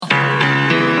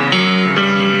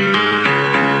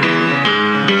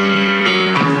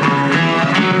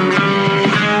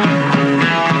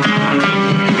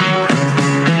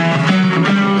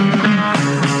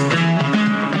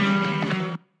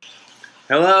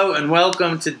Hello and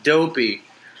welcome to Dopey,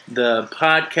 the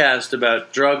podcast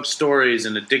about drug stories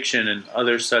and addiction and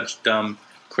other such dumb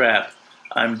crap.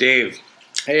 I'm Dave.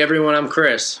 Hey everyone, I'm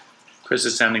Chris. Chris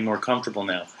is sounding more comfortable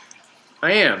now.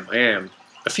 I am.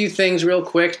 A few things real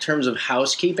quick in terms of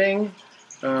housekeeping.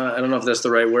 I don't know if that's the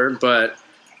right word, but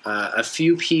a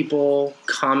few people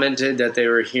commented that they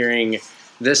were hearing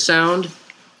this sound.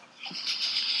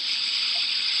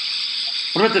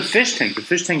 What about the fish tank? The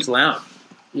fish tank's loud.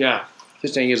 Yeah,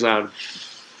 fish tank is loud.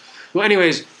 Well,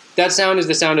 anyways, that sound is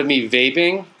the sound of me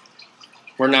vaping.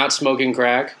 We're not smoking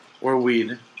crack. Or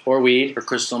weed. Or weed. Or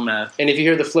crystal meth. And if you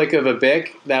hear the flick of a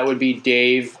Bic, that would be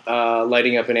Dave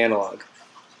lighting up an analog.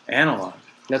 Analog?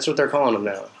 That's what they're calling them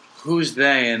now. Who's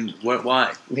they and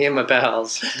why? Me and my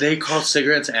pals. They call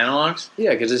cigarettes analogs?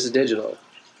 Yeah, because this is digital.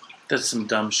 That's some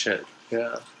dumb shit.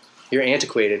 Yeah. You're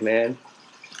antiquated, man.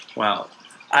 Wow.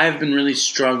 I've been really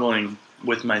struggling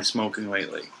with my smoking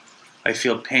lately. I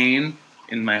feel pain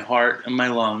in my heart and my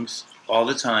lungs all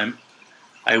the time.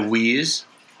 I wheeze.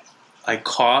 I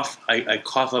cough. I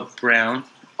cough up brown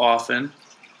often.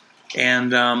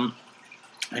 And I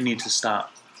need to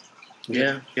stop.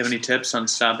 Yeah. You have any tips on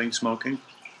stopping smoking?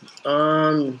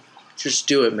 Just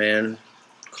do it, man.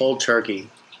 Cold turkey.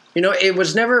 You know, it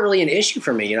was never really an issue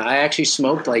for me. You know, I actually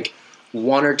smoked like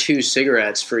 1 or 2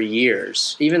 cigarettes for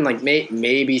years, even like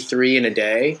maybe 3 in a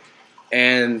day.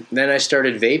 And then I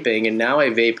started vaping, and now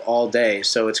I vape all day.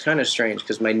 So it's kind of strange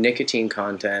because my nicotine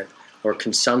content or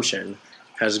consumption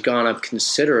has gone up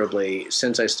considerably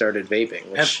since I started vaping.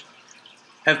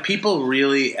 Have people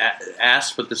really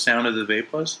asked what the sound of the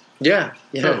vape was? Yeah.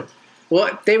 Oh.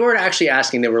 Well, they weren't actually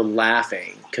asking; they were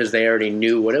laughing because they already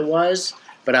knew what it was.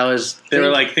 But they were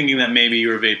like thinking that maybe you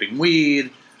were vaping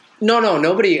weed. No,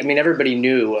 nobody. I mean, everybody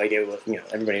knew. Like it was,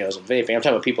 everybody knows I'm vaping. I'm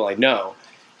talking about people I know,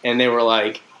 and they were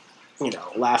like,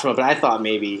 laughing. But I thought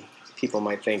maybe people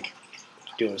might think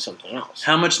doing something else.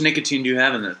 How much nicotine do you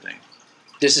have in that thing?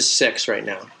 This is 6 right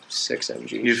now. 6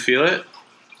 mg. You feel it?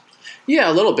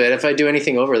 Yeah, a little bit. If I do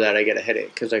anything over that, I get a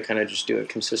headache because I kind of just do it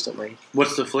consistently.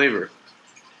 What's the flavor?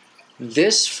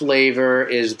 This flavor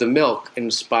is the milk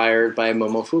inspired by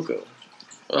Momofuku.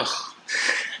 Ugh.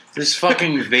 This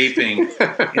fucking vaping,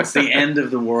 it's the end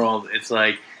of the world. It's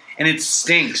like, and it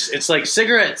stinks. It's like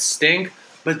cigarettes stink,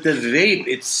 but the vape,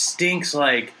 it stinks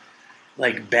like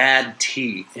bad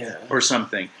tea or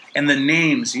something. And the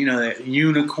names,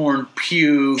 unicorn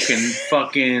puke and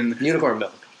fucking... Unicorn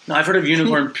milk. No, I've heard of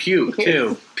unicorn puke,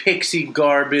 too. Pixie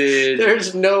garbage.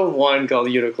 There's no one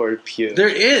called unicorn puke. There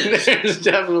is. There's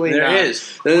definitely not. There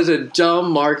is. There's a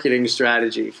dumb marketing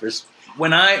strategy for...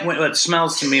 When it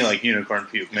smells to me like unicorn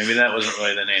puke. Maybe that wasn't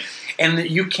really the name. And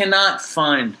you cannot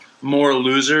find more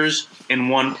losers in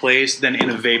one place than in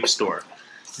a vape store.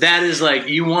 That is like,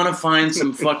 you want to find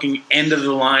some fucking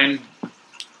end-of-the-line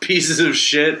pieces of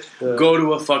shit, go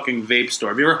to a fucking vape store.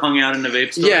 Have you ever hung out in a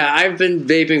vape store? Yeah, I've been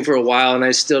vaping for a while, and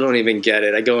I still don't even get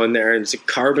it. I go in there, and it's a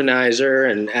carbonizer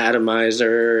and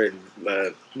atomizer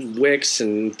and wicks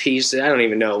and pieces. I don't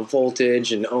even know.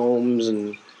 Voltage and ohms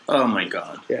and... Oh, my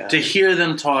God. Yeah. To hear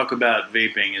them talk about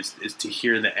vaping is to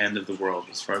hear the end of the world,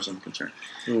 as far as I'm concerned.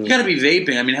 You got to be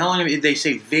vaping. I mean, how long have they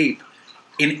say vape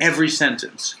in every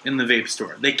sentence in the vape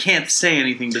store? They can't say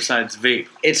anything besides vape.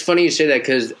 It's funny you say that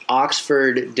because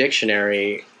Oxford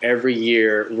Dictionary every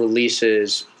year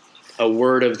releases a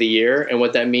word of the year, and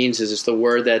what that means is it's the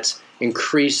word that's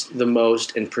increased the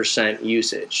most in percent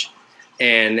usage.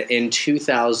 And in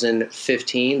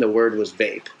 2015, the word was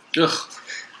vape. Ugh.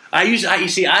 I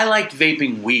liked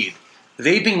vaping weed.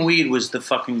 Vaping weed was the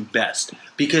fucking best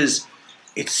because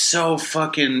it's so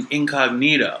fucking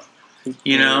incognito,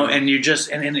 and you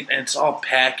just and it's all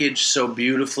packaged so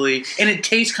beautifully, and it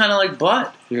tastes kind of like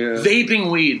bud. Yeah. Vaping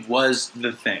weed was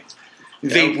the thing.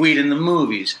 Vape weed in the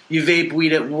movies. You vape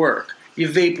weed at work. You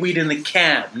vape weed in the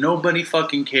cab. Nobody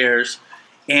fucking cares,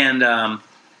 and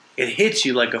it hits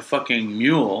you like a fucking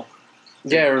mule.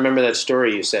 Yeah, I remember that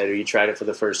story you said where you tried it for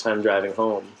the first time driving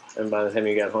home, and by the time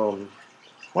you got home,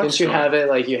 didn't you have it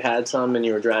like you had some and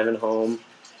you were driving home,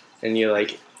 and you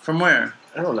like... From where?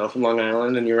 I don't know, from Long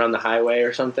Island, and you were on the highway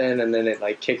or something, and then it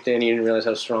like kicked in, you didn't realize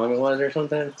how strong it was or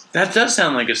something? That does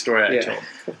sound like a story I told.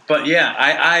 But yeah,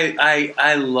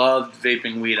 I loved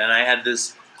vaping weed, and I had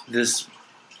this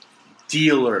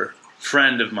dealer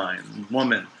friend of mine,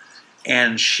 woman,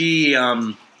 and she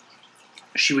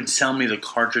would sell me the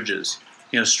cartridges,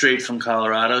 straight from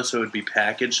Colorado, so it would be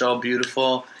packaged all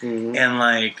beautiful, and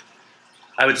I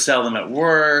would sell them at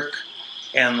work,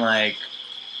 and I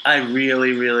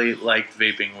really, really liked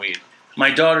vaping weed.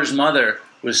 My daughter's mother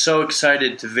was so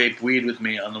excited to vape weed with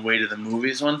me on the way to the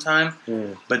movies one time.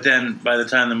 But then by the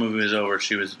time the movie was over,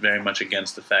 she was very much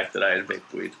against the fact that I had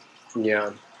vaped weed.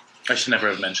 Yeah. I should never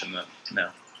have mentioned that. No.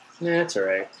 Yeah, that's all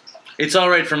right. It's all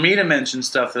right for me to mention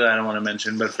stuff that I don't want to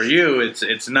mention, but for you,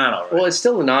 it's not all right. Well, it's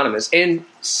still anonymous. And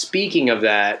speaking of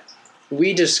that,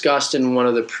 we discussed in one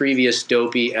of the previous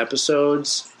Dopey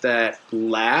episodes that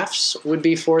laughs would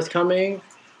be forthcoming,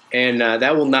 and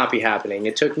that will not be happening.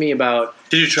 It took me about...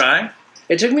 Did you try?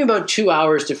 It took me about 2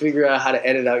 hours to figure out how to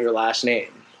edit out your last name.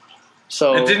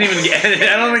 So It didn't even get edited.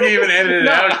 I don't think you even edited it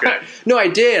out, Greg. No, I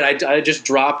did. I just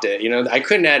dropped it. I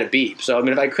couldn't add a beep. So,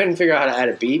 if I couldn't figure out how to add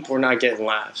a beep, we're not getting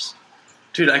laughs.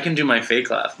 Dude, I can do my fake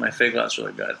laugh. My fake laugh's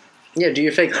really good. Yeah, do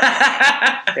your fake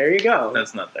laugh. There you go.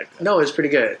 That's not that good. No, it's pretty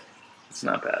good. It's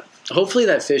not bad. Hopefully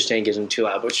that fish tank isn't too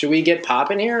loud. But should we get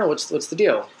popping here? Or what's the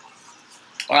deal?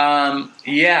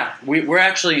 Yeah. We're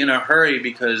actually in a hurry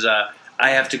because I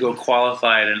have to go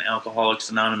qualify at an Alcoholics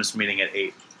Anonymous meeting at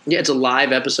 8. Yeah, it's a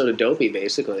live episode of Dopey,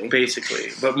 basically. Basically.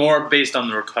 But more based on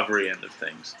the recovery end of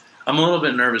things. I'm a little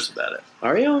bit nervous about it.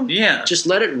 Are you? Yeah. Just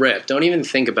let it rip. Don't even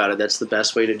think about it. That's the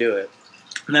best way to do it.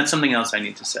 And that's something else I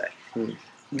need to say.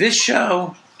 This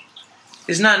show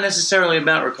is not necessarily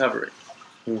about recovery.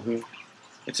 Mm-hmm.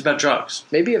 It's about drugs.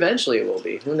 Maybe eventually it will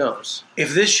be. Who knows?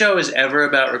 If this show is ever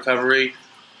about recovery,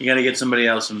 you got to get somebody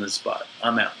else in this spot.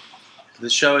 I'm out.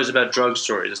 This show is about drug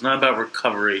stories. It's not about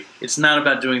recovery. It's not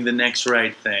about doing the next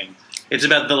right thing. It's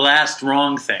about the last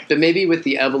wrong thing. But maybe with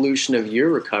the evolution of your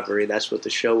recovery, that's what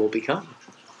the show will become.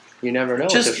 You never know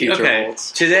what the future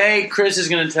holds. Today, Chris is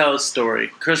going to tell a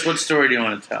story. Chris, what story do you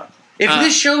want to tell? If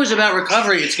this show is about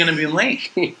recovery, it's going to be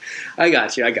lame. I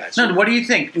got you. No, what do you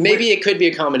think? Maybe it could be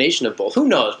a combination of both. Who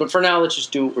knows? But for now, let's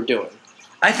just do what we're doing.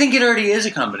 I think it already is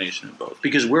a combination of both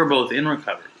because we're both in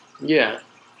recovery. Yeah.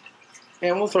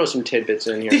 And we'll throw some tidbits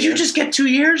in here. Did you just get 2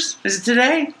 years? Is it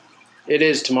today? It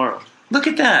is tomorrow. Look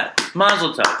at that.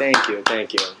 Mazel tov. Thank you.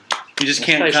 You just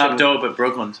can't cop dope at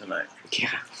Brooklyn tonight.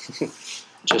 Yeah.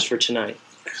 Just for tonight.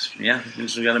 Yeah, you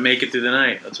just got to make it through the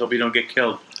night. Let's hope you don't get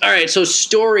killed. All right, so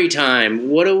story time.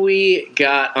 What do we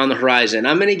got on the horizon?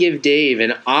 I'm going to give Dave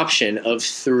an option of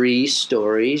 3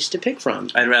 stories to pick from.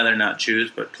 I'd rather not choose,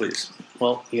 but please.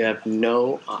 Well, you have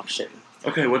no option.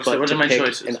 Okay, what are my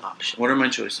choices? An option. What are my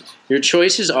choices? Your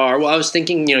choices are, well, I was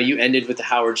thinking, you ended with the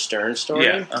Howard Stern story.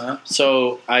 Yeah,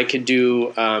 So I could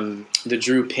do the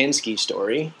Drew Pinsky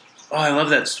story. Oh, I love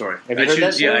that story. Have you heard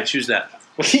that story? Yeah, I choose that.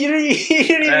 You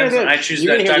didn't even I choose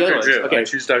that, Dr. Drew. Okay. I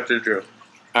choose Dr. Drew.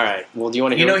 All right. Well, do you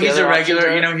want to hear? He's a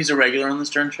regular. He's a regular on the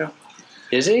Stern Show.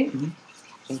 Is he?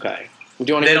 Mm-hmm. Okay. Do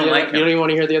you want to? They don't like him. You don't even want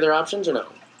to hear the other options, or no?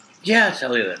 Yeah,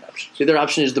 tell you that option. The other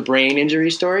option is the brain injury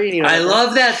story. I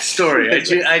love that story.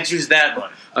 I choose that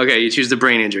one. Okay, you choose the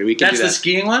brain injury. We can. That's do that. the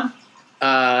skiing one.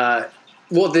 Well,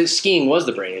 the skiing was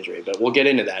the brain injury, but we'll get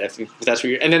into that if that's what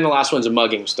you're. And then the last one's a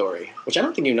mugging story, which I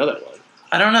don't think you know that one.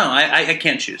 I don't know. I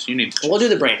can't choose. You need to choose. We'll do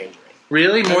the brain injury.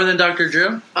 Really? More than Dr.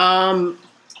 Drew?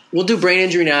 We'll do brain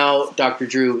injury now, Dr.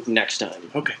 Drew next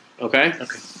time. Okay. Okay?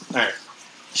 Okay. All right.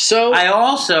 So I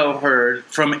also heard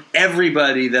from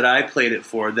everybody that I played it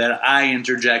for that I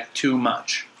interject too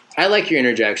much. I like your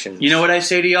interjections. You know what I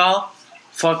say to y'all?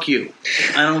 Fuck you.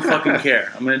 I don't fucking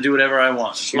care. I'm going to do whatever I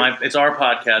want. It's our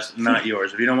podcast, not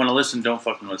yours. If you don't want to listen, don't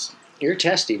fucking listen. You're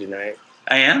testy tonight.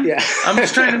 I am? Yeah. I'm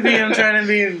just trying to be,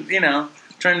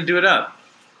 trying to do it up.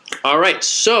 All right,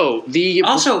 so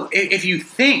Also, if you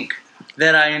think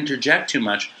that I interject too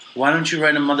much, why don't you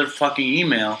write a motherfucking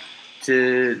email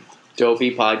to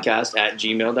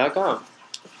dopeypodcast@gmail.com.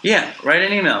 Yeah, write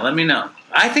an email. Let me know.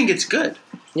 I think it's good.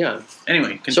 Yeah.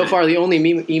 Anyway, continue. So far the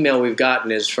only email we've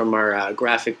gotten is from our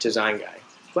graphic design guy,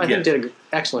 who I think did an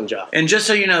excellent job. And just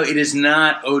so you know, it is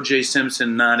not O.J.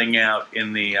 Simpson nodding out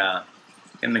in the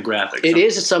graphic. It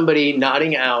is somebody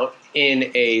nodding out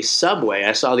in a subway.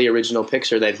 I saw the original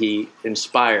picture that he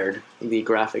inspired the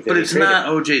graphic. But it's not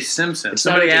O.J. Simpson.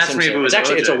 Somebody asked me if it was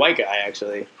actually, O.J. It's a white guy,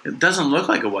 actually. It doesn't look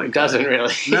like a white guy. It doesn't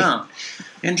really. No.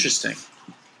 Interesting.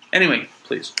 Anyway,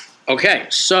 please. Okay,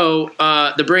 so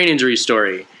the brain injury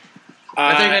story.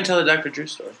 I thought you were going to tell the Dr. Drew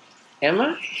story. Am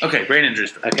I? Okay, brain injury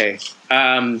story. Okay.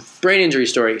 Brain injury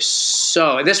story.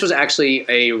 So, this was actually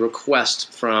a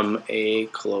request from a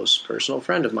close personal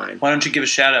friend of mine. Why don't you give a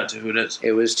shout out to who it is?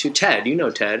 It was to Ted. You know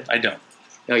Ted. I don't.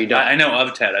 No, you don't. I know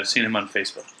of Ted. I've seen him on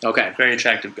Facebook. Okay. Very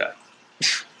attractive guy.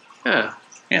 Yeah.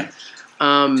 Yeah.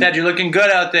 Ted, you're looking good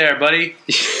out there, buddy.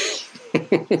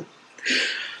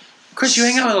 Chris, you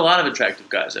hang out with a lot of attractive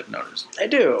guys, I've noticed. I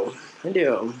do.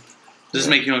 Does this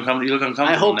make you uncomfortable? You look uncomfortable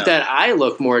I hope now. that I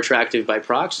look more attractive by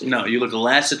proxy. No, you look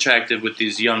less attractive with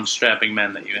these young, strapping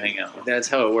men that you hang out with. That's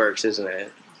how it works, isn't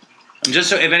it? Just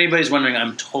so if anybody's wondering,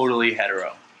 I'm totally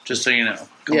hetero. Just so you know,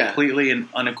 completely and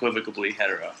unequivocally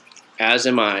hetero. As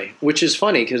am I, which is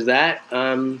funny because that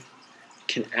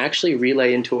can actually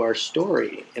relay into our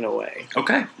story in a way.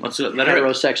 Okay, let's do it.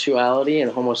 Heterosexuality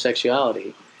and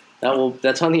homosexuality.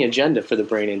 That's on the agenda for the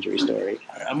brain injury story.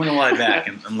 I'm going to lie back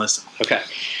and listen. Okay.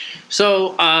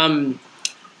 So,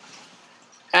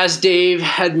 as Dave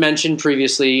had mentioned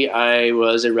previously, I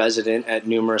was a resident at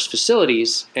numerous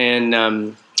facilities,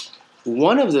 and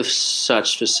one of the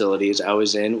such facilities I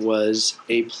was in was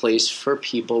a place for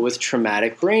people with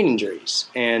traumatic brain injuries,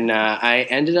 and I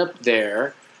ended up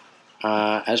there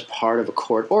as part of a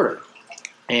court order.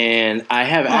 And I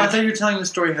have. I thought you were telling the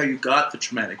story how you got the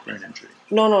traumatic brain injury.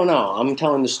 No. I'm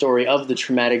telling the story of the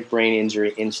Traumatic Brain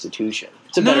Injury Institution.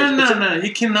 No.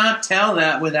 You cannot tell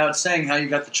that without saying how you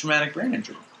got the traumatic brain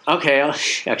injury. Okay,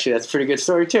 actually, that's a pretty good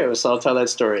story too. So I'll tell that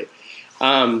story.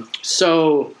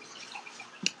 So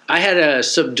I had a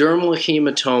subdermal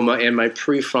hematoma in my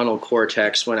prefrontal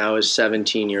cortex when I was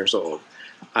 17 years old.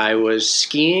 I was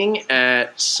skiing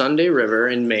at Sunday River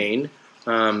in Maine.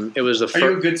 It was the first.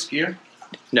 Are you a good skier?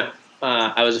 No.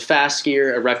 I was a fast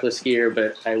skier, a reckless skier,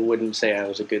 but I wouldn't say I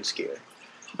was a good skier.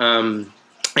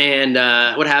 And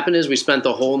what happened is we spent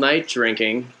the whole night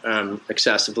drinking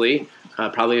excessively,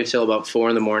 probably until about 4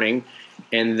 in the morning.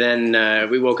 And then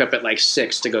we woke up at like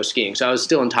 6 to go skiing. So I was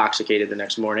still intoxicated the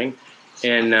next morning.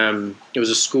 And it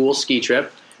was a school ski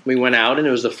trip. We went out, and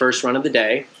it was the first run of the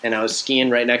day. And I was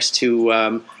skiing right next to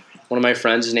one of my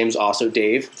friends. His name's also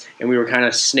Dave. And we were kind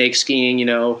of snake skiing,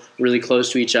 really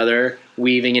close to each other,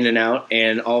 weaving in and out.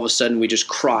 And all of a sudden, we just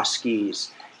crossed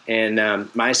skis. And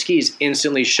my skis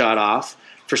instantly shot off.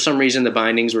 For some reason, the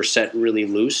bindings were set really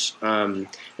loose. And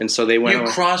so they went. You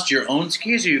crossed your own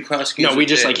skis, or you crossed skis? No, we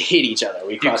just hit each other.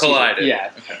 We collided.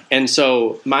 Yeah. Okay. And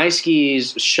so my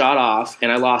skis shot off,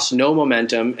 and I lost no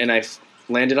momentum, and I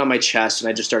landed on my chest, and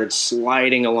I just started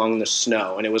sliding along the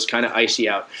snow, and it was kind of icy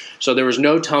out. So there was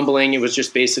no tumbling. It was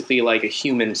just basically like a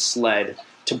human sled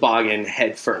toboggan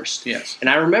head first. Yes. And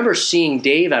I remember seeing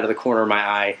Dave out of the corner of my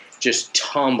eye just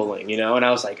tumbling, and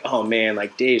I was like, oh man,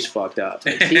 like Dave's fucked up.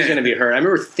 Like, he's going to be hurt. I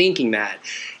remember thinking that.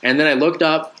 And then I looked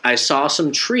up, I saw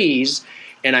some trees,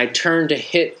 and I turned to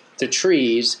hit the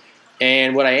trees,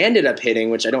 and what I ended up hitting,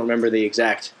 which I don't remember the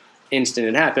exact instant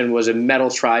it happened, was a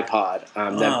metal tripod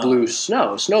that blew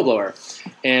snowblower.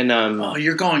 And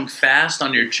you're going fast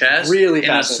on your chest? Really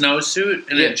fast. In a snowsuit,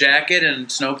 in a jacket,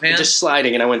 and snow pants? Just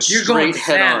sliding, and I went you're straight going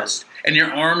head on. fast, and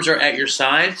your arms are at your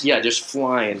sides? Yeah, just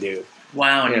flying, dude.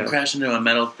 Wow, and you crashed into a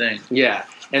metal thing. Yeah,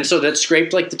 and so that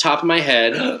scraped like the top of my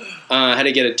head. Had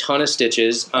to get a ton of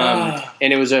stitches, and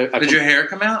it was a Did your hair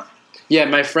come out? Yeah,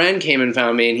 my friend came and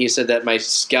found me, and he said that my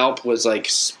scalp was like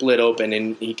split open,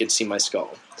 and he could see my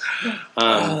skull.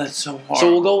 That's so hard.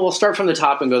 So we'll start from the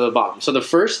top and go to the bottom. So the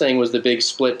first thing was the big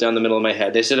split down the middle of my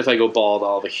head. They said if I go bald,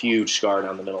 I'll have a huge scar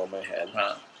down the middle of my head.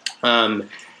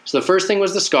 So the first thing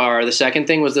was the scar. The second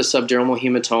thing was the subdermal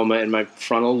hematoma in my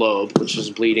frontal lobe, which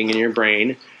was bleeding in your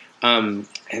brain. And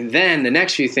then the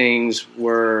next few things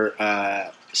were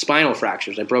spinal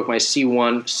fractures. I broke my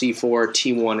C1, C4,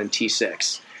 T1, and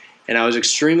T6. And I was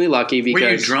extremely lucky because... Were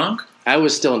you drunk? I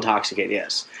was still intoxicated,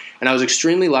 yes. And I was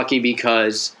extremely lucky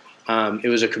because it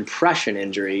was a compression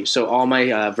injury, so all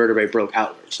my vertebrae broke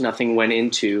outwards. Nothing went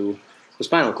into the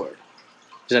spinal cord.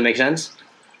 Does that make sense?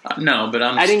 No, but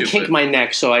I didn't kink my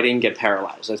neck, so I didn't get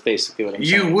paralyzed. That's basically what I'm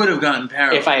saying. You would have gotten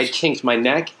paralyzed. If I had kinked my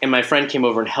neck, and my friend came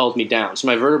over and held me down. So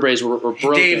my vertebrae were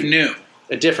broken. Dave knew.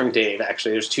 A different Dave,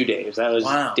 actually. There's two Daves. That was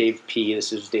Wow. Dave P.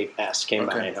 This is Dave S. Came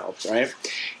by and helped, right?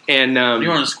 And you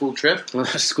were on a school trip?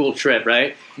 A school trip,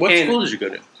 right? What school did you go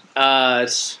to?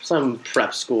 It's some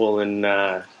prep school in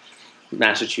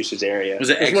Massachusetts area. Was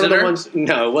it One of Exeter? the ones,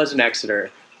 no, it wasn't Exeter.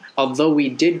 Although we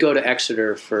did go to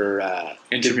Exeter for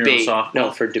Intramural debate. softball?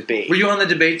 No, for debate. Were you on the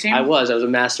debate team? I was. I was a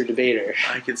master debater.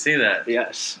 I could see that.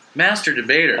 Yes. Master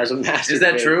debater. I was a master Is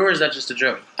that debater. true, or is that just a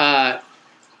joke? That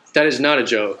is not a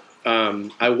joke.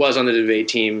 I was on the debate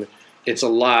team. It's a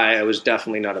lie. I was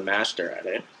definitely not a master at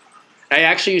it. I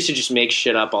actually used to just make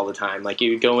shit up all the time. Like,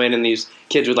 you would go in and these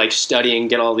kids would like study and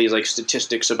get all these like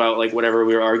statistics about like whatever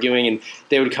we were arguing, and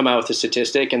they would come out with a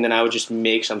statistic, and then I would just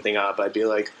make something up. I'd be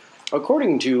like,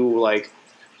 according to like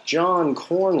John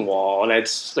Cornwall, and I'd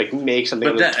like make something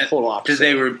of the total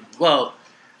opposite.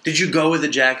 Did you go with a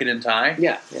jacket and tie?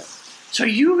 Yeah. So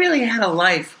you really had a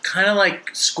life kind of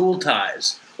like School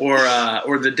Ties or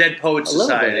the Dead Poets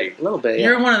Society. A little bit, yeah.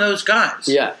 You're one of those guys.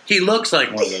 Yeah. He looks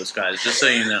like one of those guys, just so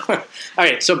you know. All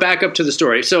right, so back up to the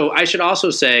story. So I should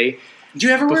also say... Do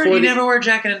you ever wear a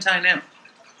jacket and tie now?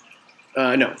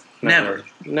 No. Not Never. really.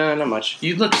 No, not much.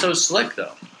 You look so slick,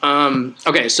 though.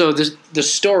 Okay, so the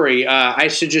story, I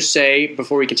should just say,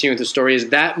 before we continue with the story, is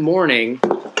that morning,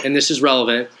 and this is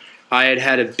relevant, I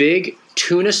had a big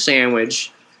tuna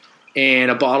sandwich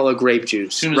and a bottle of grape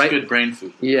juice. Tuna's good brain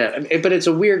food. Yeah, but it's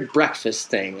a weird breakfast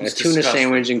thing. It's a tuna disgusting.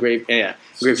 sandwich and grape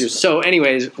juice. So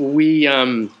anyways,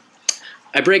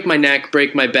 I break my neck,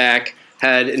 break my back,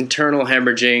 had internal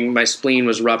hemorrhaging, my spleen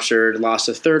was ruptured, lost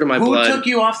a third of my blood. Who took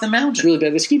you off the It's mountain? really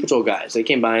bad. The ski patrol guys, they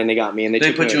came by and they got me. And They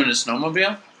took put me you in a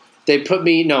snowmobile? They put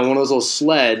me, one of those little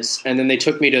sleds, and then they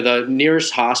took me to the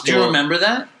nearest Do hospital. you remember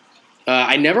that?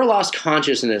 I never lost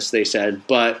consciousness, they said,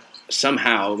 but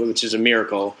somehow, which is a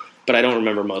miracle, but I don't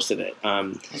remember most of it.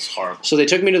 That's horrible. So they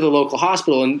took me to the local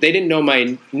hospital, and they didn't know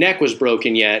my neck was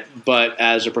broken yet, but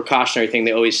as a precautionary thing,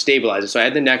 they always stabilize it. So I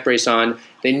had the neck brace on.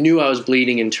 They knew I was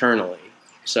bleeding internally.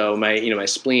 So my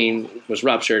spleen was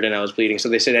ruptured, and I was bleeding. So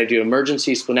they said I'd do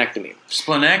emergency splenectomy.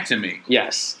 Splenectomy.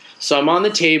 Yes. So I'm on the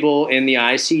table in the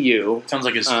ICU. Sounds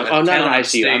like a Not town an ICU.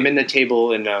 upstate. I'm in the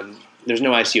table, and there's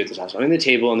no ICU at this hospital. I'm in the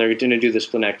table, and they're going to do the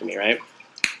splenectomy, right?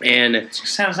 And It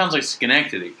sounds like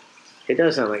Schenectady. it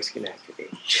does sound like Schenectady.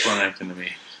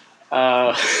 Splenectomy.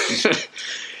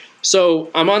 So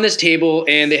I'm on this table,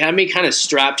 and they have me kind of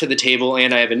strapped to the table,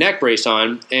 and I have a neck brace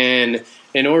on. And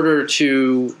in order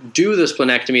to do the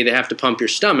splenectomy, they have to pump your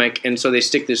stomach, and so they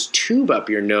stick this tube up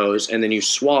your nose, and then you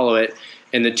swallow it,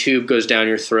 and the tube goes down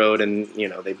your throat, and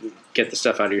they get the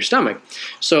stuff out of your stomach.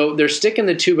 So they're sticking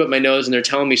the tube up my nose, and they're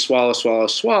telling me swallow, swallow,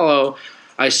 swallow.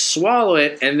 I swallow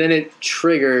it, and then it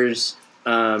triggers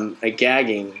a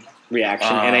gagging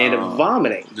reaction, and I end up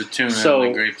vomiting. The tuna So,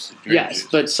 and the grapes. Yes, juice.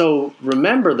 but so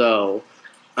remember though,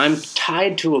 I'm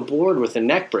tied to a board with a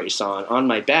neck brace on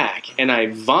my back, and I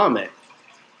vomit.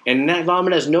 And that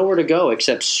vomit has nowhere to go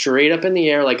except straight up in the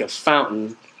air like a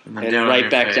fountain, then and down on right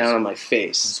your back face. down on my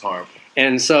face. It's horrible.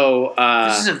 And so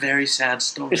This is a very sad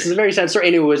story. this is a very sad story,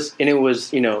 and it was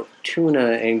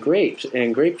tuna and grapes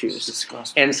and grape It's juice.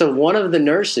 disgusting. And so one of the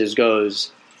nurses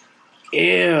goes,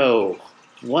 "Ew,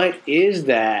 what is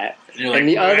that?" And you're like, and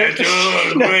the other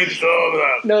grape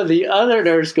soda. No, the other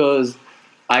nurse goes,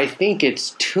 "I think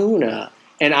it's tuna."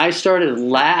 And I started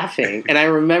laughing. And I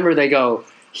remember they go,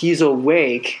 "He's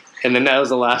awake." And then that was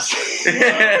the last. She's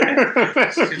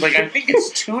like, I think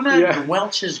it's tuna Yeah. and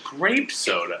Welch's grape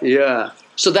soda. Yeah.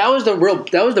 So that was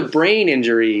the brain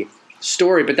injury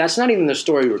story, but that's not even the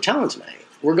story we're telling tonight.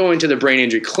 We're going to the brain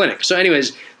injury clinic. So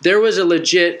anyways, there was a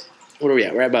legit, what are we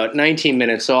at? We're at about 19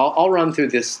 minutes. So I'll run through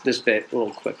this bit real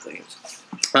quickly.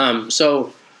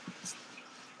 So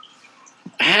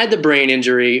I had the brain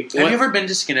injury. Have you ever been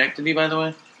to Schenectady, by the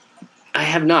way? I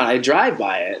have not. I drive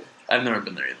by it. I've never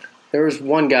been there either. There was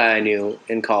one guy I knew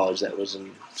in college that was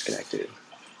in Schenectady.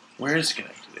 Where is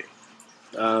Schenectady?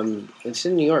 It's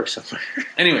in New York somewhere.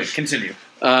 Anyway, continue.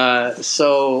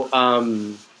 So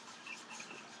I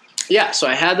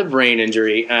had the brain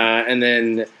injury, and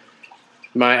then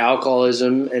my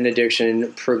alcoholism and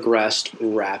addiction progressed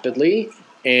rapidly,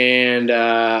 and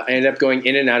I ended up going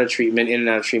in and out of treatment,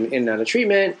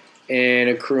 and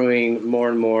accruing more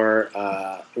and more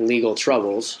legal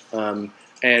troubles.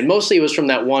 And mostly it was from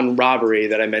that one robbery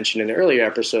that I mentioned in the earlier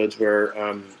episodes where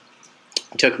I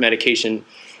took medication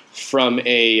from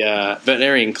a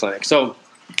veterinarian clinic. So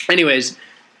anyways,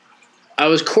 I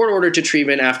was court-ordered to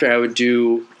treatment after I would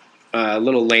do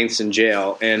little lengths in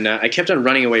jail, and I kept on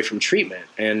running away from treatment.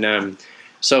 And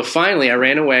so finally I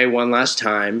ran away one last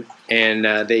time,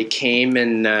 and they came,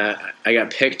 and I got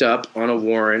picked up on a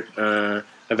warrant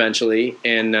eventually.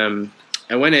 And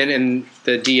I went in, and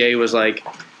the DA was like...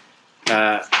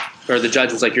 or the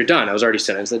judge was like, "You're done." I was already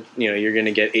sentenced. That you're going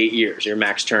to get 8 years, your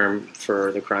max term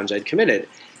for the crimes I'd committed.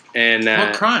 And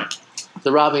What crime?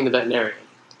 the robbing the veterinarian.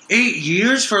 8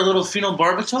 years for a little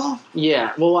phenobarbital?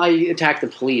 Yeah. Well, I attacked the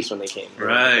police when they came.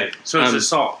 Right. So it's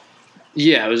assault.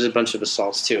 Yeah, it was a bunch of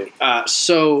assaults too.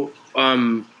 So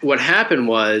what happened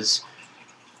was,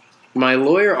 my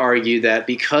lawyer argued that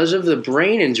because of the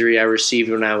brain injury I received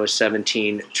when I was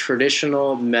 17,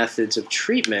 traditional methods of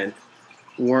treatment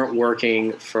weren't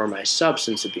working for my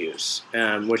substance abuse,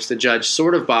 which the judge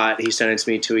sort of bought. He sentenced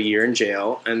me to a year in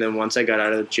jail, and then once I got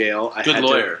out of jail, he's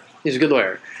a good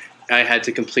lawyer. I had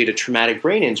to complete a traumatic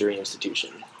brain injury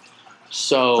institution.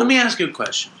 So Let me ask you a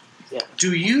question. Yeah.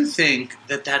 Do you think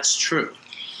that that's true?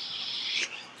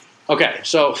 Okay,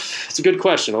 so it's a good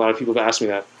question. A lot of people have asked me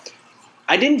that.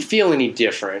 I didn't feel any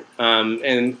different.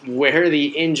 And where the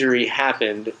injury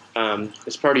happened,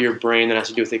 it's part of your brain that has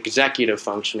to do with executive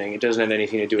functioning. It doesn't have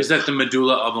anything to do with... Is that the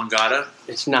medulla oblongata?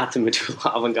 It's not the medulla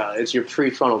oblongata. It's your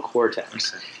prefrontal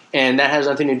cortex. Okay. And that has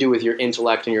nothing to do with your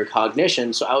intellect and your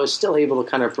cognition. So I was still able to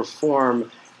kind of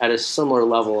perform at a similar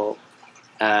level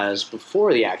as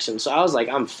before the accident. So I was like,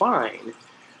 I'm fine.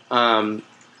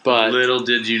 But little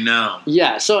did you know.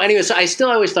 Yeah. So anyway, so I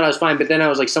still always thought I was fine. But then I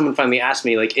was like, someone finally asked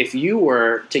me, like, if you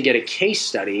were to get a case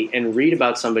study and read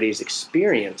about somebody's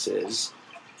experiences,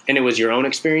 and it was your own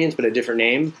experience but a different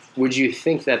name, would you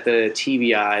think that the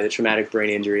TBI, the traumatic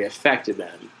brain injury, affected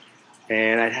them?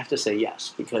 And I'd have to say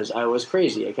yes, because I was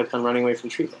crazy. I kept on running away from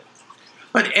treatment.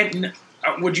 But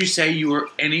would you say you were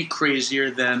any crazier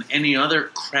than any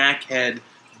other crackhead,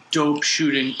 dope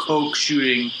shooting, coke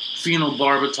shooting,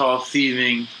 phenobarbital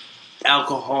thieving,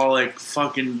 alcoholic,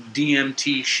 fucking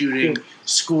DMT shooting,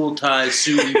 school ties,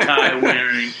 suit and tie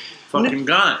wearing, fucking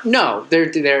guy? No, they're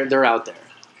out there.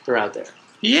 They're out there.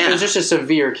 Yeah. It was just a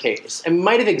severe case. It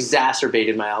might have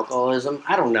exacerbated my alcoholism.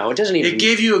 I don't know. It doesn't even... It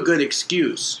gave you a good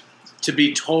excuse to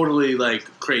be totally, like,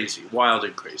 crazy, wild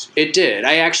and crazy. It did.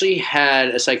 I actually had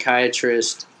a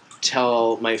psychiatrist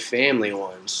tell my family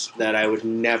once that I would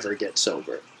never get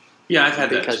sober. Yeah, I've had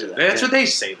because that. Of that. That's what they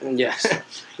say. Yeah. I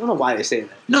don't know why they say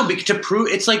that. No, because to prove...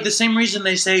 It's like the same reason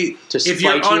they say if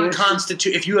you're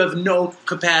if you have no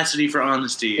capacity for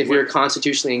honesty... If you're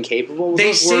constitutionally incapable...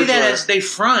 They say that as they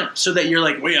front so that you're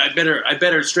like, wait, I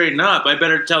better straighten up. I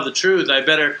better tell the truth.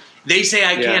 They say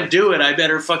I can't do it. I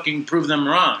better fucking prove them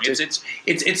wrong.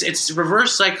 It's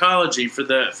reverse psychology for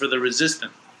the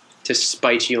resistant. To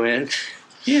spite you in.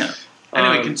 Yeah.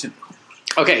 Anyway, continue.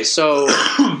 Okay, so...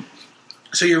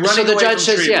 So you're running away from judge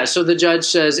says, treatment. yeah, so the judge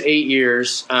says 8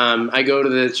 years. I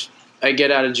get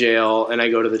out of jail and I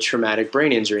go to the Traumatic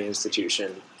Brain Injury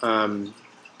Institution.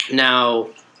 Now,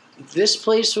 this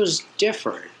place was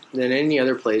different than any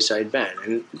other place I'd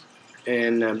been.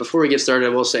 And before we get started, I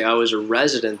will say I was a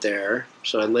resident there,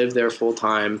 so I lived there full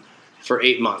time for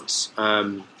 8 months.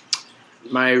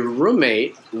 My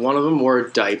roommate, one of them wore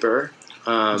a diaper.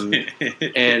 And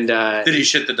did he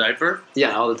shit the diaper?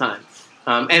 Yeah, all the time.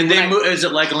 Is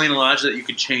it like Elena Lodge that you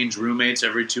could change roommates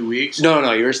every 2 weeks?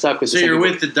 No, you were stuck with. So you're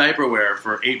with the diaper wearer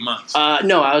for 8 months?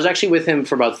 No, I was actually with him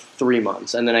for about 3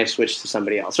 months, and then I switched to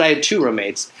somebody else. So I had 2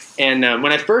 roommates, and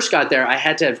when I first got there, I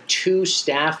had to have 2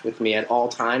 staff with me at all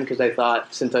time because I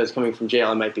thought since I was coming from jail,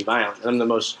 I might be violent. I'm the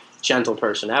most gentle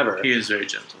person ever. He is very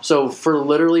gentle. So for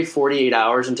literally 48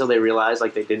 hours until they realized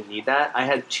like they didn't need that, I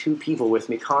had 2 people with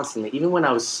me constantly. Even when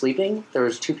I was sleeping, there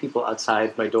was 2 people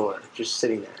outside my door just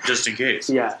sitting there. Just in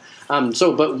case. Yeah.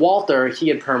 But Walter, he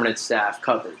had permanent staff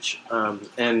coverage. So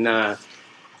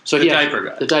the diaper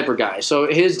guy. The diaper guy. So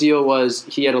his deal was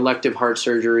he had elective heart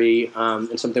surgery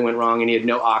and something went wrong and he had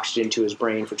no oxygen to his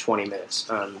brain for 20 minutes.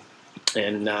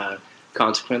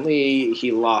 Consequently,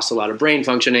 he lost a lot of brain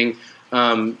functioning.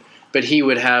 But he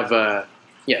would have,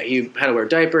 he had to wear a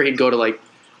diaper. He'd go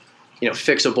to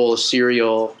fix a bowl of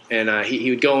cereal, and he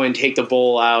would go in, take the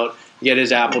bowl out, get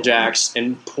his Apple Jacks,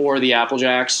 and pour the Apple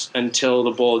Jacks until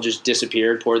the bowl just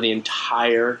disappeared. Pour the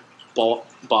entire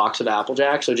box of Apple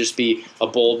Jacks, so just be a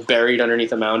bowl buried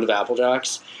underneath a mound of Apple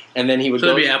Jacks. And then he would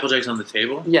there'd be Apple Jacks on the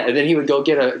table. Yeah, and then he would go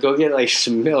get like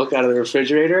some milk out of the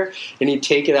refrigerator, and he'd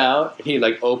take it out, and he'd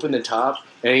like open the top,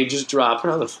 and he'd just drop it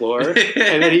on the floor,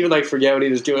 and then he would like forget what he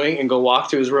was doing and go walk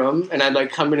to his room, and I'd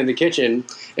like come into the kitchen,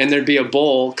 and there'd be a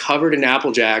bowl covered in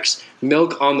Apple Jacks,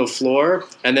 milk on the floor,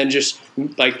 and then just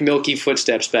like milky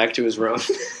footsteps back to his room.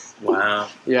 Wow.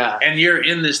 Yeah. And you're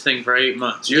in this thing for 8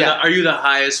 months. Are you the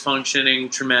highest functioning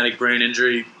traumatic brain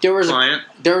injury client?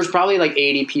 There was probably like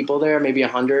 80 people there, maybe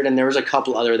 100, and there was a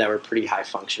couple other that were pretty high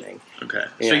functioning. Okay.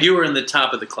 Yeah. So you were in the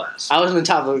top of the class. I was in the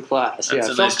top of the class. That's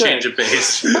yeah. a nice change of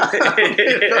pace.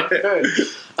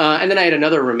 And then I had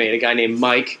another roommate, a guy named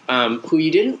Mike, who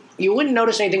you wouldn't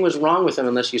notice anything was wrong with him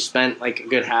unless you spent like a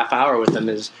good half hour with him.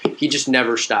 He just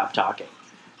never stopped talking.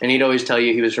 And he'd always tell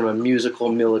you he was from a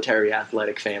musical, military,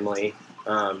 athletic family,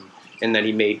 and that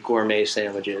he made gourmet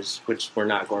sandwiches, which were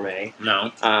not gourmet.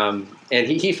 No. And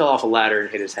he fell off a ladder and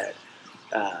hit his head.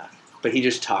 But he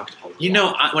just talked. When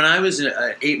I was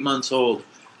 8 months old,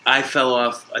 I fell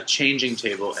off a changing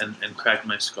table and cracked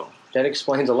my skull. That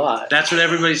explains a lot. That's what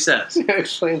everybody says. That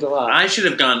explains a lot. I should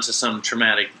have gone to some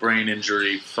traumatic brain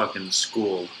injury fucking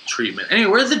school treatment. Anyway,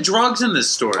 where are the drugs in this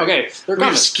story? Okay, they're we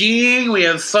have skiing, we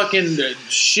have fucking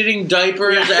shitting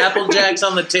diapers, Apple Jacks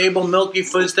on the table, milky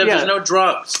footsteps. Yeah. There's no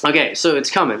drugs. Okay, so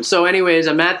it's coming. So anyways,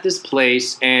 I'm at this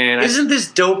place and... Isn't this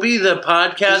Dopey, the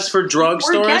podcast for drug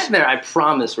stories? We're getting there. I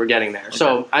promise we're getting there. Okay.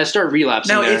 So I start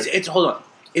relapsing now, there. it's hold on.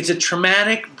 It's a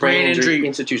traumatic brain injury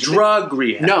institution. drug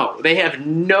rehab. No, they have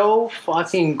no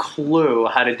fucking clue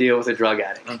how to deal with a drug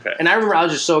addict. Okay. And I remember I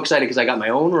was just so excited because I got my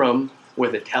own room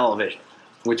with a television,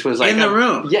 which was like in the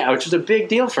room. Yeah, which was a big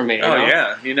deal for me. Oh you know?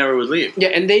 yeah, you never would leave. Yeah,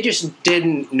 and they just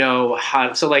didn't know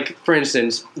how. So, like, for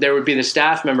instance, there would be the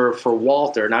staff member for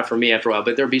Walter, not for me after a while,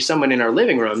 but there would be someone in our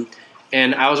living room,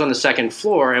 and I was on the second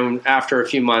floor, and after a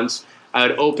few months, I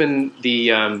would open the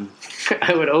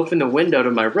window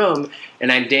to my room, and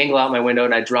I'd dangle out my window,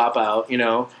 and I'd drop out,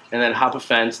 and then hop a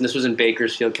fence, and this was in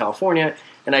Bakersfield, California,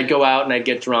 and I'd go out, and I'd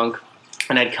get drunk,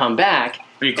 and I'd come back.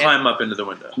 And you climb up into the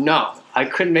window. No, I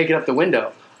couldn't make it up the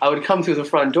window. I would come through the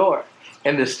front door,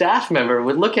 and the staff member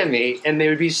would look at me, and they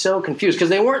would be so confused, because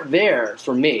they weren't there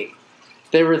for me.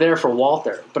 They were there for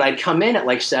Walter. But I'd come in at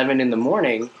like 7 in the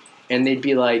morning, and they'd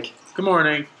be like, "Good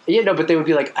morning." Yeah, no, but they would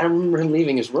be like, "I don't remember him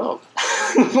leaving his room."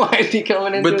 Why is he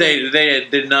coming in? But they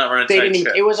did not run a tight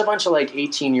ship. It was a bunch of like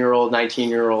 18-year-old,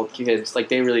 19-year-old kids. Like,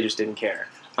 they really just didn't care.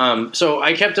 So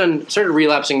I started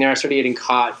relapsing there. I started getting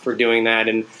caught for doing that.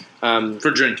 And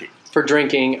for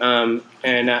drinking. And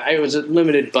it was a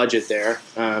limited budget there.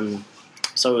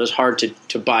 So it was hard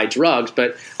to buy drugs,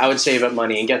 but I would save up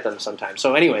money and get them sometimes.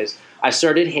 So anyways, I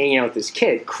started hanging out with this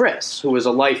kid, Chris, who was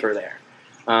a lifer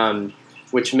there,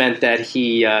 which meant that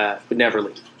he would never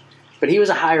leave. But he was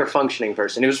a higher functioning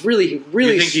person. It was really...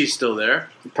 You think he's still there?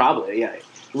 Probably, yeah.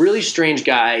 Really strange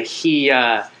guy. He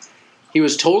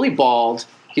was totally bald.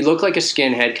 He looked like a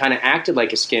skinhead, kind of acted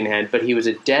like a skinhead, but he was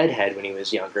a deadhead when he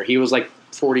was younger. He was like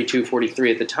 42,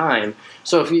 43 at the time.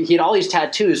 So if he had all these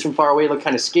tattoos from far away, looked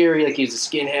kind of scary, like he's a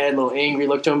skinhead, a little angry,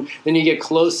 look to him. Then you get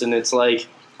close and it's like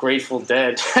Grateful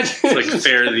Dead. It's like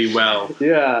Fare Thee Well.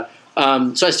 Yeah.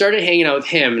 So I started hanging out with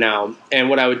him now, and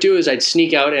what I would do is I'd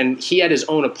sneak out, and he had his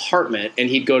own apartment, and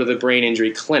he'd go to the brain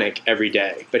injury clinic every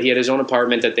day. But he had his own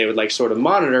apartment that they would like sort of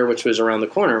monitor, which was around the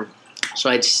corner. So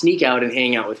I'd sneak out and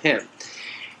hang out with him.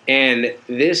 And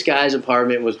this guy's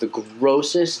apartment was the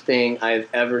grossest thing I've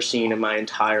ever seen in my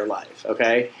entire life,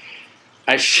 okay?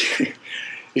 I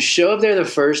show up there the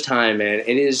first time, man.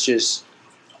 It is just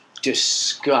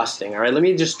disgusting, all right? Let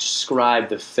me just describe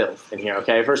the filth in here,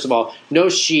 okay? First of all, no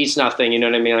sheets, nothing, you know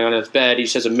what I mean? Like on his bed, he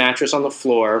just has a mattress on the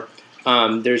floor.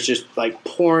 There's just, like,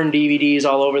 porn DVDs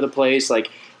all over the place,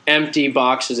 like empty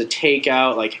boxes of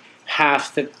takeout, like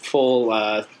half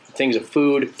full things of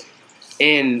food.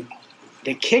 And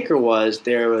the kicker was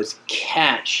there was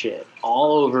cat shit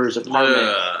all over his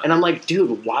apartment. And I'm like,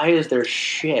 dude, why is there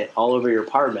shit all over your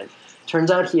apartment? Turns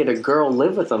out he had a girl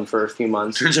live with him for a few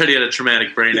months. Turns out he had a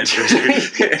traumatic brain injury.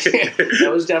 That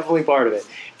was definitely part of it.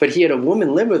 But he had a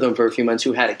woman live with him for a few months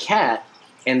who had a cat,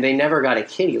 and they never got a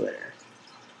kitty litter.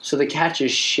 So the cat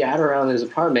just shat around his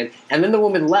apartment, and then the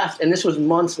woman left, and this was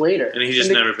months later. And he just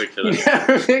never picked it up. He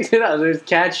never picked it up. There's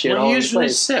cat shit all over the place. He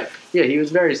was sick. Yeah, he was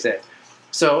very sick.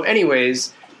 So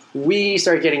anyways, we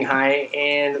start getting high,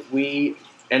 and we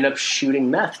end up shooting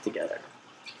meth together.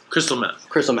 Crystal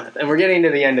meth. And we're getting to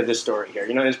the end of the story here.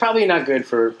 You know, it's probably not good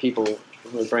for people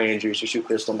with brain injuries to shoot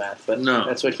crystal meth, but no,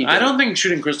 that's what he did. I don't think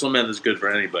shooting crystal meth is good for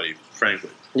anybody, frankly.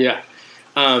 Yeah.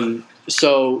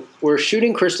 So we're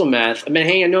shooting crystal meth. I've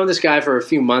known this guy for a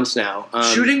few months now.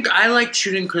 I liked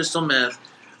shooting crystal meth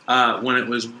when it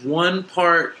was 1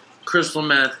 part crystal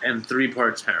meth and 3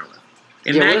 parts heroin.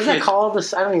 What is that called?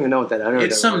 I don't even know what that is.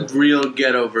 It's some real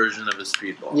ghetto version of a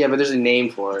speedball. Yeah, but there's a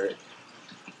name for it.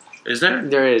 Is there?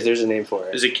 There is. There's a name for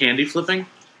it. Is it candy flipping?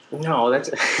 No,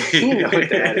 that's you know what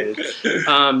that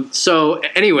is. So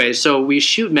anyway, so we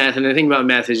shoot meth, and the thing about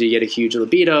meth is you get a huge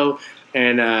libido.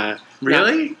 And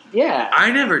really? Yeah.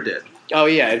 I never did. Oh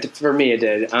yeah, for me it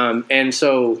did. And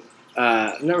so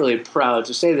I'm not really proud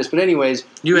to say this, but anyways,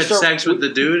 you had sex with the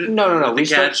dude. No. We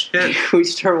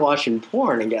start watching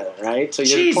porn together, right? So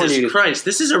Jesus Christ,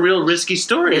 this is a real risky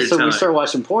story. Yeah, so we start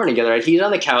watching porn together. Right? He's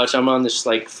on the couch. I'm on this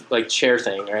like chair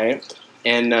thing, right?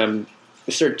 And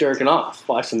we start jerking off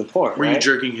watching the porn. Were you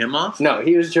jerking him off? No,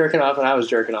 he was jerking off and I was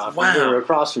jerking off. Wow, we were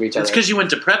across from each other. It's because you went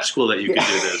to prep school that you could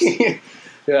do this.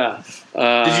 Yeah.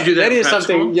 Did you do that? That is prep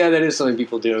something. School? Yeah, that is something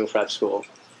people do in prep school.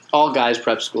 All guys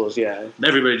prep schools, yeah.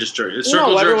 Everybody just jerks.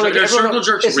 Are circle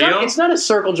jerks real? It's not a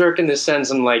circle jerk in the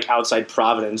sense in like Outside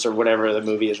Providence or whatever the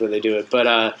movie is where they do it,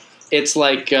 but it's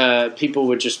like people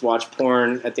would just watch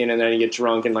porn at the end of the night and get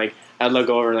drunk, and like I'd look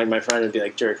over and like my friend would be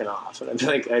like jerking off, and I'd be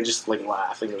like, I just like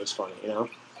laugh and it was funny, you know.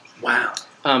 Wow.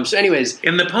 So, anyways,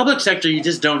 in the public sector, you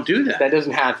just don't do that. That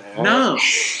doesn't happen. Right? No.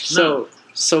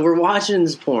 So we're watching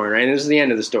this porn, right? And this is the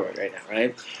end of the story right now,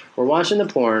 right? We're watching the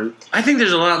porn. I think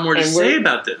there's a lot more to say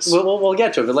about this. We'll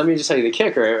get to it, but let me just tell you the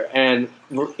kicker. And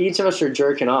each of us are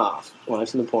jerking off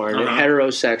watching the porn,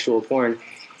 heterosexual porn.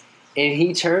 And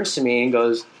he turns to me and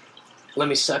goes, "Let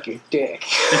me suck your dick."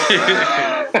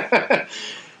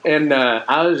 And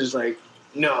I was just like,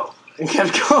 "No," and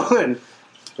kept going.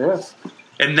 Yeah.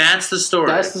 And that's the story.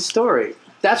 That's the story.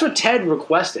 That's what Ted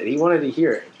requested. He wanted to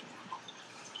hear it.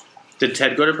 Did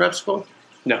Ted go to prep school?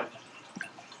 No.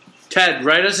 Ted,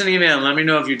 write us an email and let me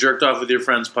know if you jerked off with your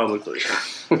friends publicly.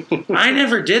 I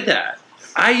never did that.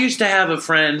 I used to have a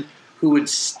friend who would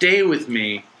stay with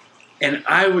me and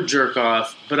I would jerk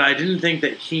off, but I didn't think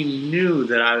that he knew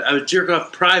that I would jerk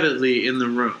off privately in the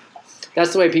room.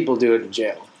 That's the way people do it in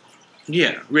jail.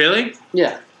 Yeah. Really?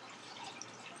 Yeah.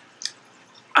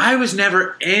 I was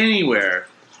never anywhere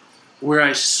where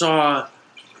I saw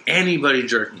anybody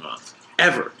jerking off.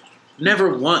 Ever.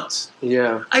 Never once.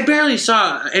 Yeah. I barely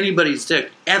saw anybody's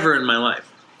dick ever in my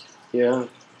life. Yeah.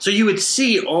 So you would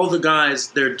see all the guys,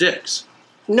 their dicks,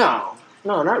 No,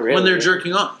 not really. when they're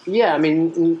jerking off. Yeah, I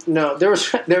mean, no. There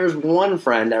was one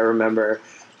friend I remember.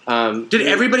 Did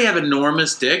everybody have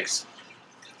enormous dicks?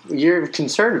 You're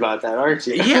concerned about that, aren't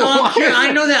you? Yeah, well,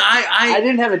 I know that. I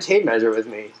didn't have a tape measure with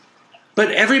me. But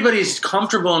everybody's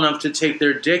comfortable enough to take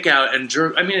their dick out and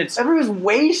jerk. I mean, it's Everyone's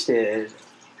wasted.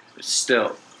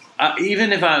 still.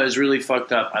 Even if I was really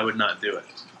fucked up, I would not do it.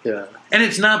 Yeah. And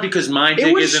it's not because my dick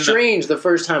It was isn't. strange the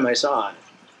first time I saw it.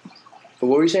 But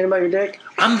what were you saying about your dick?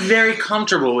 I'm very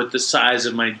comfortable with the size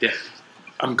of my dick.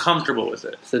 I'm comfortable with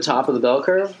it. It's the top of the bell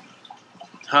curve.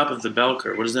 Top of the bell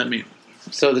curve. What does that mean?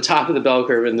 So the top of the bell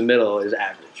curve in the middle is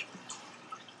average.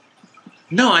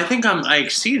 No, I think I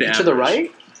exceed average. To the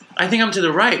right? I think I'm to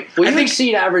the right. Well, I you think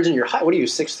exceed average in your height. What are you,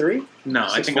 6'3"? no.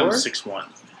 I think 6'4"? I'm 6'1".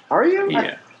 Are you?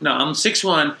 Yeah. No, I'm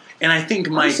 6'1", and I think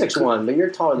my I'm 6'1", but you're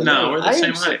taller than me. No, we're the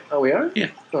same height. Oh, we are? Yeah.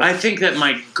 Oh. I think that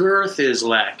my girth is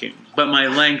lacking, but my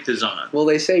length is on. Well,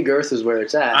 they say girth is where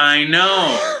it's at. I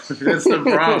know. That's the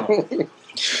problem.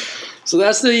 So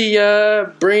that's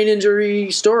the brain injury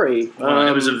story. Well,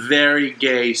 it was a very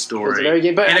gay story. It was very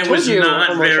gay, but and I it told was you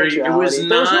not very. It was homosexuality.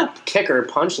 There was no not. kicker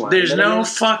punchline. There's You know what I no mean?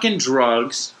 fucking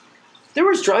drugs. There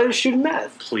was drugs shooting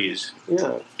meth. Please,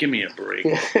 Yeah. give me a break.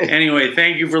 Anyway,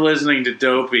 thank you for listening to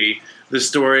Dopey, the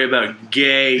story about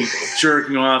gay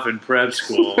jerking off in prep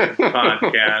school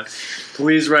podcast.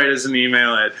 Please write us an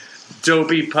email at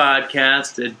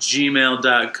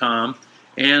dopeypodcast@gmail.com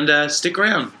and stick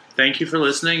around. Thank you for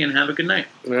listening and have a good night.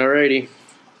 Alrighty.